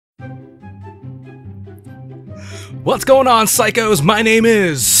What's going on, psychos? My name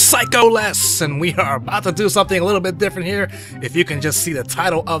is PsychoLess, and we are about to do something a little bit different here. If you can just see the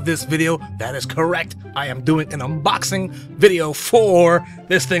title of this video, that is correct. I am doing an unboxing video for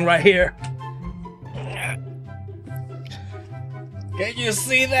this thing right here. Can you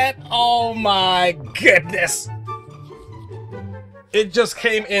see that? Oh my goodness! It just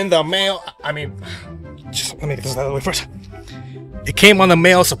came in the mail. I mean, just let me get this out of the way first. It came on the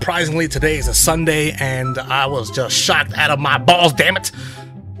mail, surprisingly. Today is a Sunday, and I was just shocked out of my balls, damn it.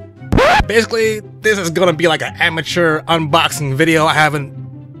 Basically, this is gonna be like an amateur unboxing video. I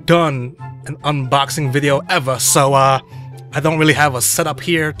haven't done an unboxing video ever, so I don't really have a setup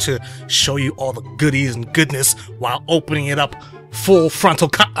here to show you all the goodies and goodness while opening it up full frontal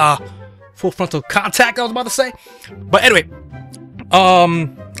contact, I was about to say. But anyway,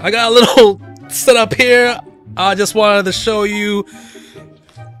 I got a little setup here. I just wanted to show you,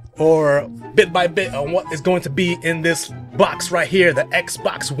 or bit by bit, on what is going to be in this box right here, the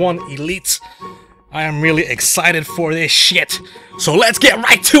Xbox One Elite. I am really excited for this shit. So let's get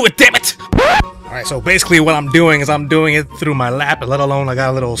right to it, damn it! Alright, so basically what I'm doing is I'm doing it through my lap, let alone I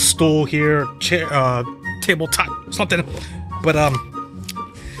got a little stool here, chair, tabletop, something. But,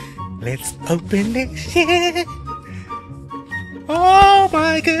 let's open this shit. Oh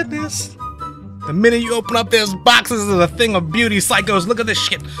my goodness. The minute you open up this box, this is a thing of beauty, psychos. Look at this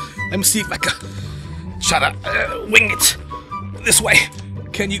shit. Let me see if I can try to wing it this way.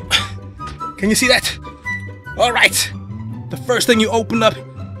 Can you see that? All right. The first thing you open up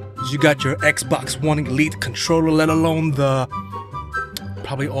is you got your Xbox One Elite controller, let alone the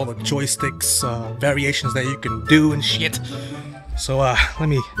probably all the joysticks variations that you can do and shit. So let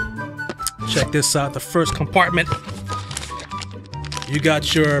me check this out. The first compartment. You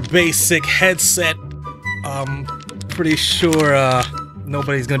got your basic headset. Pretty sure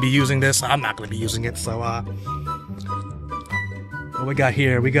nobody's gonna be using this. I'm not gonna be using it. So what we got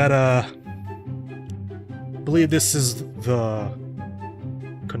here? We got I believe this is the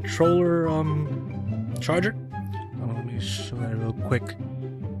controller charger. Let me show that real quick.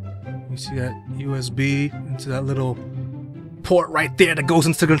 You see that USB into that little port right there that goes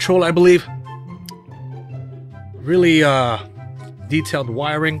into the controller, I believe. Really detailed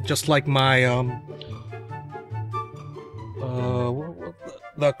wiring, just like my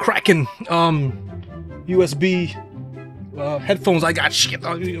the Kraken USB headphones I got. Shit,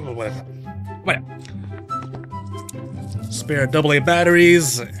 whatever. Spare AA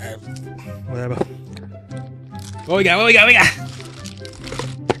batteries, whatever. What we got? We got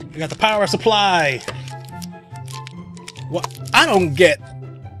the power supply. What I don't get,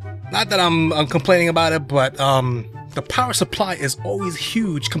 not that I'm complaining about it, but the power supply is always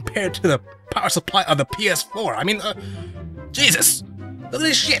huge compared to the power supply of the PS4. I mean, Jesus, look at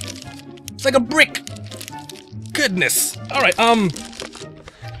this shit. It's like a brick. Goodness. All right.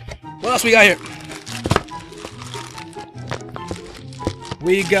 What else we got here?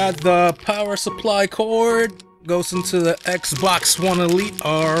 We got the power supply cord. Goes into the Xbox One Elite.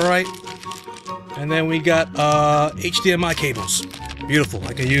 All right. And then we got HDMI cables. Beautiful.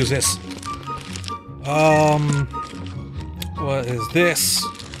 I can use this. What is this?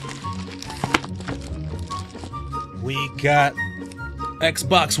 We got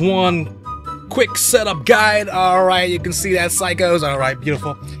Xbox One quick setup guide. Alright, you can see that, psychos. Alright,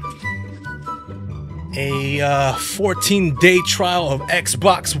 beautiful. A 14-day trial of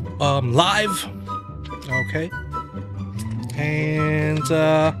Xbox Live. Okay. And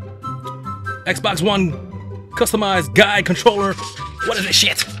Xbox One customized guide controller. What is this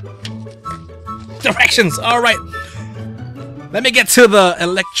shit? Directions. Alright. Let me get to the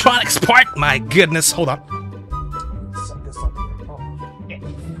electronics part. My goodness, hold on.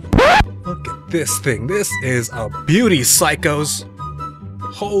 Look at this thing. This is a beauty, psychos.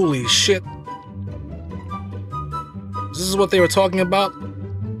 Holy shit. This is what they were talking about.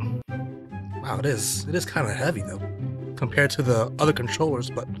 Wow, it is. It is kind of heavy though, compared to the other controllers.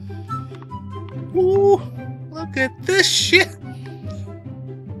 But ooh, look at this shit.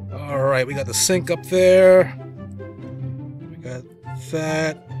 All right, we got the sync up there. Got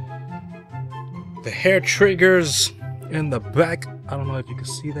that. The hair triggers in the back. I don't know if you can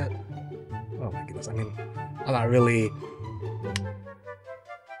see that. Oh my goodness. I mean, I'm not really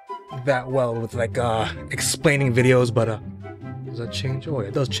that well with like explaining videos, but does that change? Oh,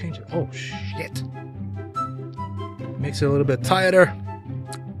 it does change it. Oh shit. Makes it a little bit tighter.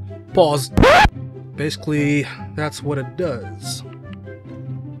 Pause. Basically, that's what it does.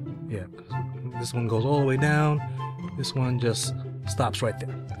 Yeah, this one goes all the way down. This one just stops right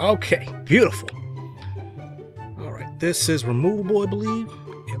there. Okay, beautiful. Alright, this is removable, I believe.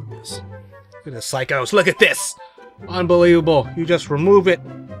 Yeah, Look at this, psychos. Look at this. Unbelievable. You just remove it.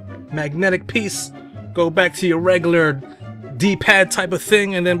 Magnetic piece. Go back to your regular D-pad type of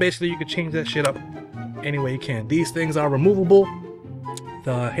thing, and then basically you can change that shit up any way you can. These things are removable.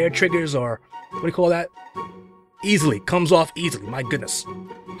 The hair triggers are, what do you call that? Easily. Comes off easily. My goodness.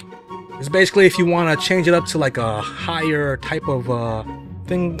 It's basically if you want to change it up to like a higher type of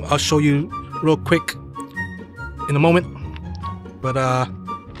thing. I'll show you real quick in a moment. But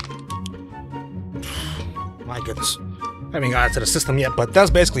my goodness, I haven't got to the system yet, but that's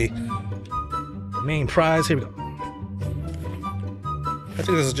basically the main prize. Here we go. I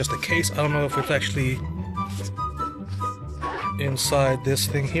think this is just a case. I don't know if it's actually inside this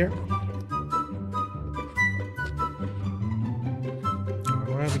thing here.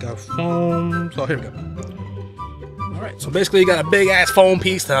 Alright, we got foam. So here we go. Alright, so basically you got a big ass foam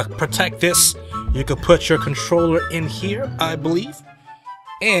piece to protect this. You could put your controller in here, I believe.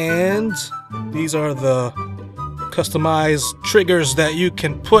 And these are the customized triggers that you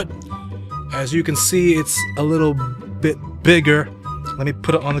can put. As you can see, it's a little bit bigger. Let me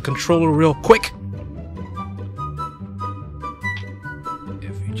put it on the controller real quick.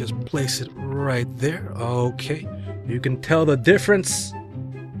 If you just place it right there, okay. You can tell the difference.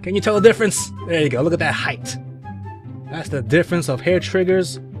 Can you tell the difference? There you go, look at that height. That's the difference of hair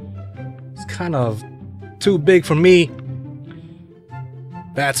triggers. It's kind of too big for me.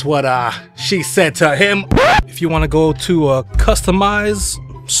 That's what she said to him. If you want to go to a customized,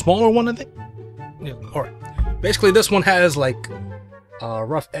 smaller one, I think. Yeah, alright. Basically, this one has like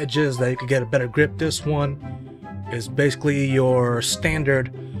rough edges that you could get a better grip. This one is basically your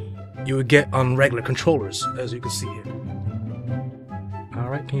standard you would get on regular controllers, as you can see here.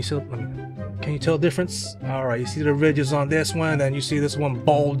 Alright, can you tell the difference? Alright, you see the ridges on this one, then you see this one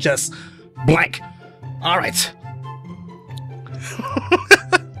bold, just blank. Alright.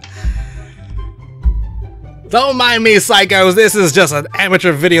 Don't mind me, psychos. This is just an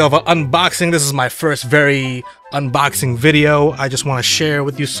amateur video of an unboxing. This is my first very unboxing video. I just want to share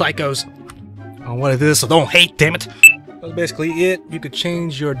with you psychos on what it is, so don't hate, damn it. That's basically it. You could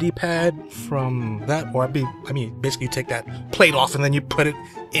change your D-pad from that, or I mean, basically you take that plate off and then you put it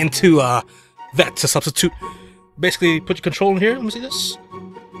into that to substitute. Basically, put your controller in here. Let me see this.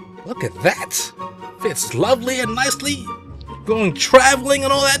 Look at that. Fits lovely and nicely. Going traveling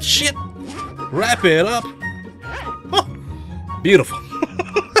and all that shit. Wrap it up. Oh, beautiful.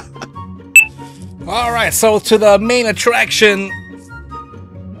 Alright, so to the main attraction.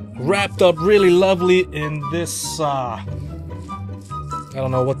 Wrapped up really lovely in this, I don't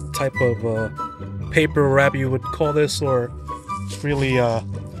know what type of paper wrap you would call this, or it's really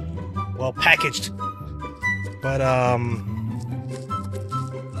well packaged. But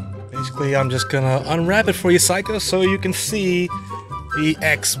basically I'm just gonna unwrap it for you, psychos, so you can see the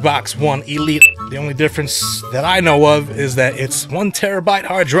Xbox One Elite. The only difference that I know of is that it's 1 terabyte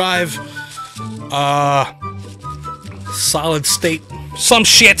hard drive, solid state, some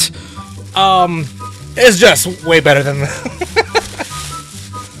shit. It's just way better than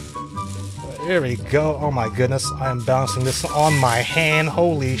Here we go. Oh my goodness, I am bouncing this on my hand.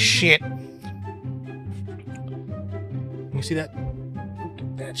 Holy shit. You see that? Look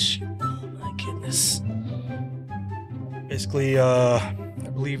at that shit. Oh my goodness. Basically, I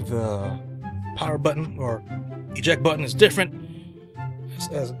believe the power button or eject button is different.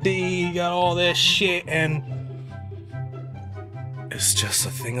 SSD, got all this shit, and it's just a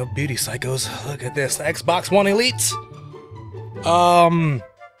thing of beauty, psychos. Look at this, the Xbox One Elite.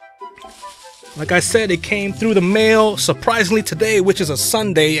 Like I said, it came through the mail surprisingly today, which is a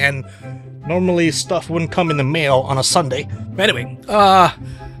Sunday, and normally stuff wouldn't come in the mail on a Sunday. But anyway,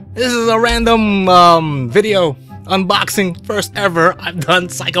 this is a random video unboxing, first ever I've done,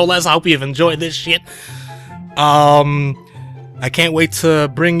 Psycho Les. I hope you've enjoyed this shit. I can't wait to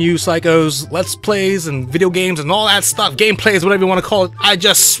bring you psychos let's plays and video games and all that stuff, gameplays, whatever you want to call it. I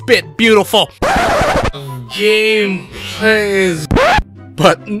just spit beautiful gameplays,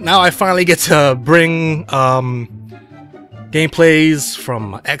 but now I finally get to bring gameplays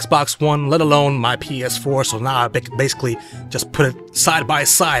from Xbox One, let alone my PS4. So now I basically just put it side by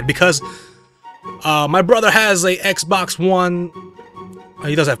side, because my brother has a Xbox One.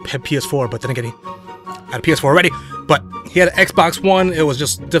 He does have PS4, but then again, he had a PS4 already. But he had an Xbox One. It was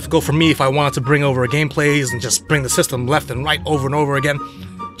just difficult for me if I wanted to bring over gameplays and just bring the system left and right over and over again,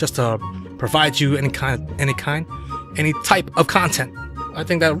 just to provide you any type of content. I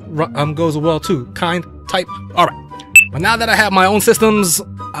think that goes well too. Type. All right. But now that I have my own systems,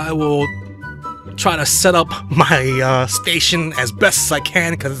 I will try to set up my station as best as I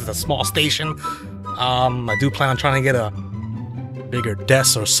can, because it's a small station. I do plan on trying to get a bigger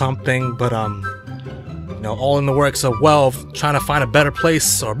desk or something, but you know, all in the works of, well, trying to find a better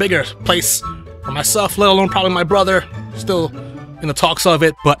place or a bigger place for myself, let alone probably my brother. Still in the talks of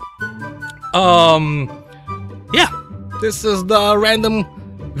it, but yeah, this is the random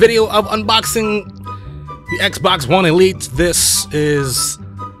video of unboxing the Xbox One Elite. This is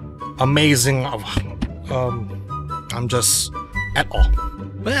amazing. I'm just at all.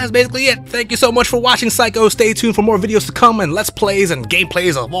 But that's basically it. Thank you so much for watching, Psycho. Stay tuned for more videos to come and Let's Plays and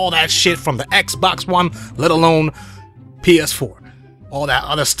gameplays of all that shit from the Xbox One, let alone PS4. All that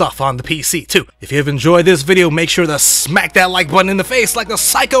other stuff on the PC, too. If you've enjoyed this video, make sure to smack that like button in the face like the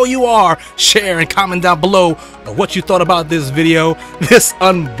psycho you are. Share and comment down below what you thought about this video, this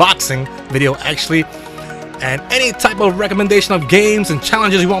unboxing video, actually. And any type of recommendation of games and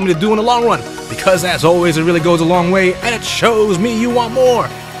challenges you want me to do in the long run, because as always, it really goes a long way and it shows me you want more.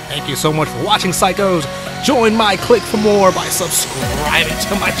 Thank you so much for watching, Psychos. Join my clique for more by subscribing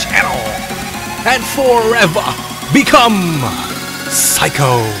to my channel and forever become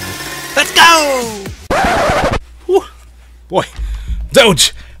Psycho. Let's go! Whew. Boy,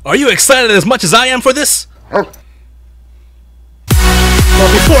 Doge, are you excited as much as I am for this? Well,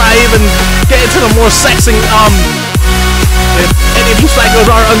 before I even get into the more sexing, if any of you psychos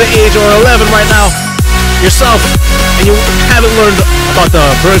are underage or 11 right now, yourself, and you haven't learned about the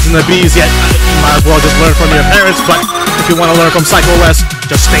birds and the bees yet, you might as well just learn from your parents. But if you want to learn from Psycho West,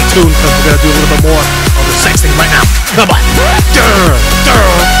 just stay tuned, because we're going to do a little bit more of the sexting right now. Come on!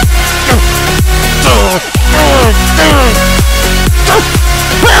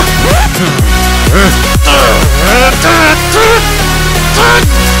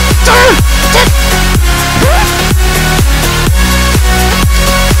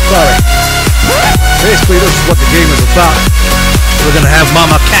 Sorry. Basically, this is what the game is about. We're gonna have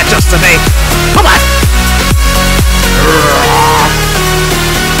Mama catch us today. Come on!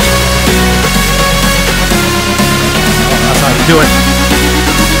 That's how you do it.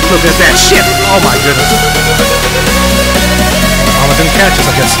 Look at that shit! Oh my goodness. Mama didn't catch us,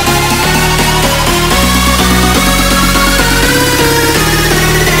 I guess.